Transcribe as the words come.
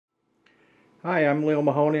Hi, I'm Leo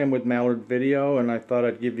Mahoney. I'm with Avid Video, and I thought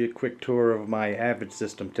I'd give you a quick tour of my Avid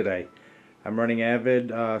system today. I'm running Avid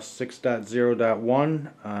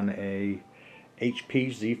 6.0.1 on a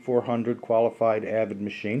HP Z400 qualified Avid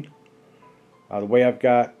machine. The way I've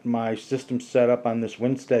got my system set up on this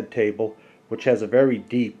Winstead table, which has a very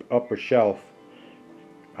deep upper shelf,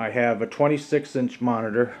 I have a 26-inch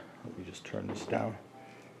monitor. Let me just turn this down.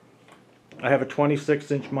 I have a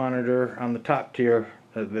 26-inch monitor on the top tier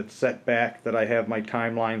that's set back that I have my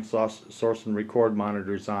timeline, source and record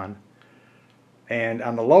monitors on. And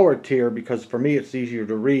on the lower tier, because for me it's easier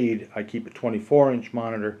to read, I keep a 24-inch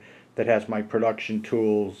monitor that has my production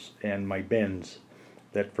tools and my bins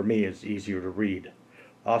that for me is easier to read.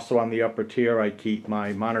 Also on the upper tier I keep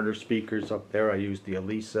my monitor speakers up there. I use the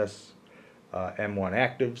Alesis M1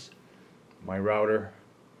 Actives. My router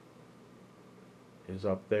is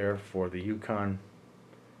up there for the Yukon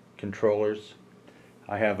controllers.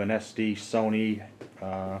 I have an SD Sony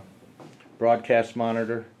broadcast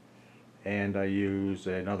monitor, and I use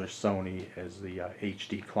another Sony as the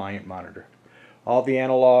HD client monitor. All the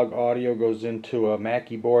analog audio goes into a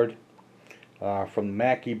Mackie board. From the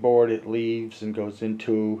Mackie board it leaves and goes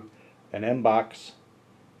into an M-Box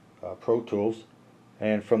Pro Tools,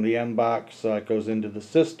 and from the M-Box it goes into the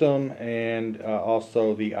system and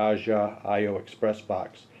also the Aja I/O Express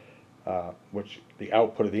box, which the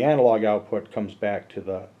output of the analog output comes back to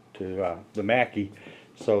the Mackie,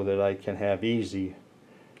 so that I can have easy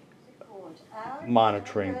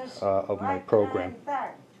monitoring of my program.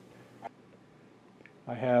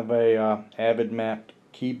 I have a Avid mapped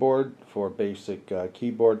keyboard for basic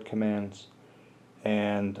keyboard commands,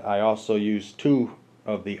 and I also use two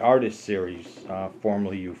of the Artist Series,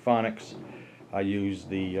 formerly Euphonics. I use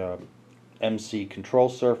the MC control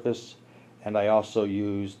surface, and I also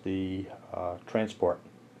use the transport.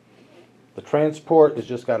 The transport has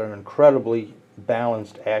just got an incredibly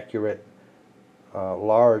balanced, accurate,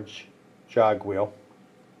 large jog wheel,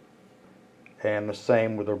 and the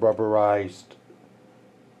same with a rubberized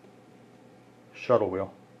shuttle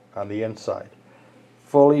wheel on the inside.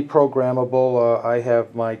 Fully programmable. I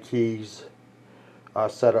have my keys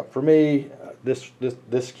set up for me.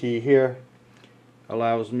 This key here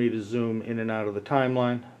allows me to zoom in and out of the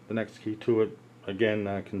timeline. The next key to it,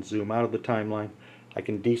 again, can zoom out of the timeline. I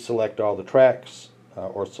can deselect all the tracks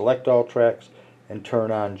or select all tracks and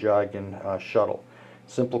turn on jog and shuttle.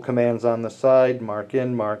 Simple commands on the side: mark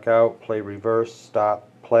in, mark out, play reverse, stop,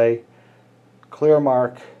 play, clear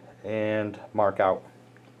mark, and mark out.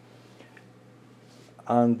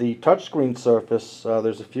 On the touchscreen surface,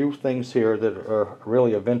 there's a few things here that are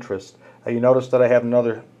really of interest. You notice that I have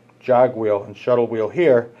another jog wheel and shuttle wheel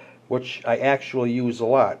here, which I actually use a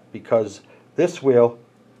lot, because this wheel,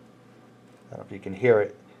 I don't know if you can hear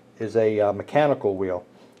it, is a mechanical wheel.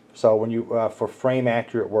 So when you, for frame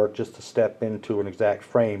accurate work, just to step into an exact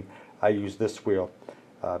frame, I use this wheel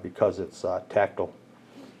because it's tactile.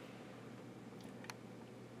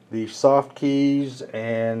 The soft keys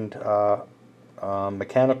and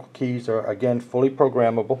mechanical keys are again fully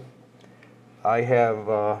programmable. I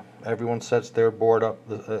have everyone sets their board up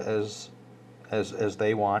as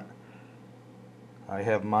they want. I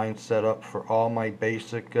have mine set up for all my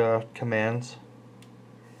basic commands.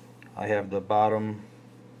 I have the bottom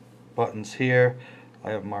buttons here.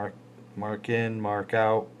 I have mark in, mark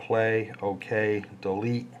out, play, OK,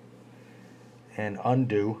 delete, and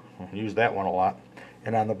undo. I use that one a lot.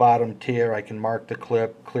 And on the bottom tier I can mark the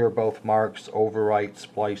clip, clear both marks, overwrite,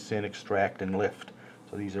 splice in, extract, and lift.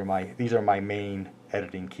 So these are my main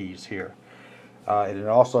editing keys here. And it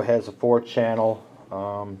also has a 4-channel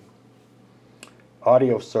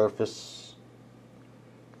audio surface.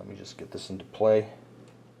 Let me just get this into play.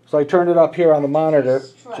 So I turned it up here on the monitor.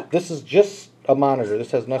 This is just a monitor.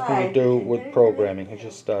 This has nothing to do with programming. It's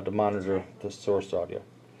just to monitor the source audio.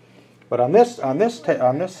 But on this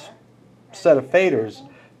set of faders,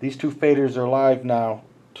 these two faders are live now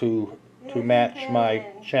to match my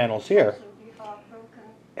channels here.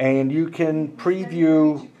 And you can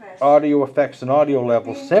preview audio effects and audio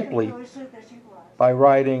levels simply by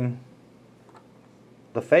writing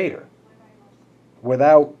the fader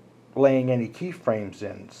without laying any keyframes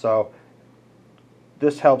in. So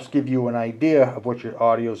this helps give you an idea of what your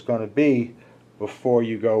audio is going to be before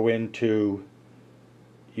you go into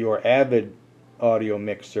your Avid audio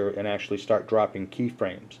mixer and actually start dropping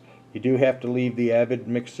keyframes. You do have to leave the Avid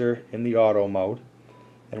mixer in the auto mode,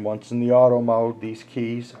 and once in the auto mode, these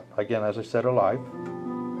keys, again as I said, are live.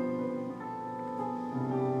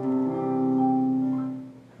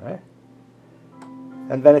 Right.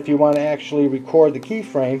 And then if you want to actually record the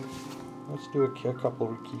keyframe, let's do a couple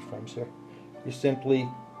of keyframes here. You simply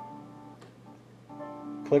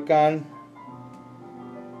click on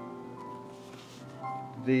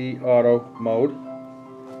the auto mode.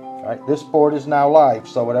 Alright, this board is now live,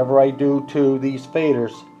 so whatever I do to these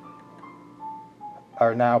faders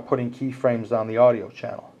are now putting keyframes on the audio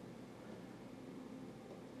channel.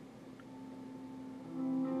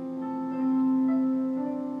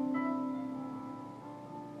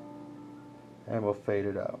 And we'll fade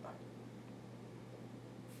it out.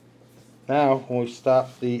 Now, when we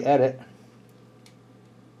stop the edit,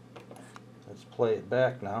 let's play it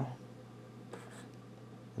back now.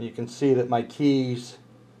 And you can see that my keys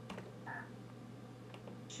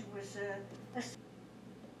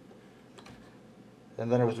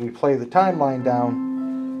and then as we play the timeline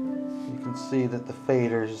down, you can see that the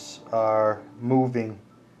faders are moving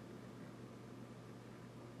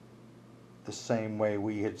the same way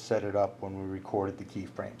we had set it up when we recorded the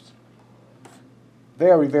keyframes.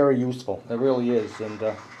 Very, very useful. It really is. And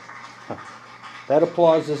that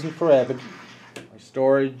applause isn't for Avid. My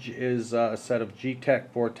storage is a set of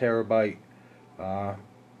G-Tech 4TB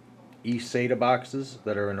eSATA boxes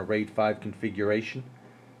that are in a RAID 5 configuration.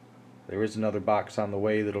 There is another box on the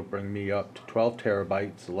way that'll bring me up to 12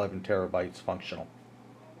 terabytes, 11 terabytes functional.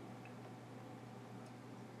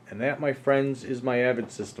 And that, my friends, is my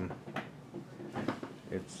Avid system.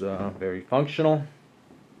 It's very functional,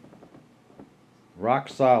 rock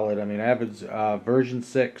solid. I mean, Avid's version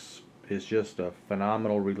 6 is just a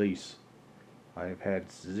phenomenal release. I've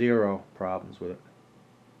had zero problems with it.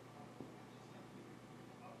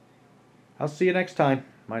 I'll see you next time.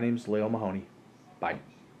 My name's Leo Mahoney. Bye.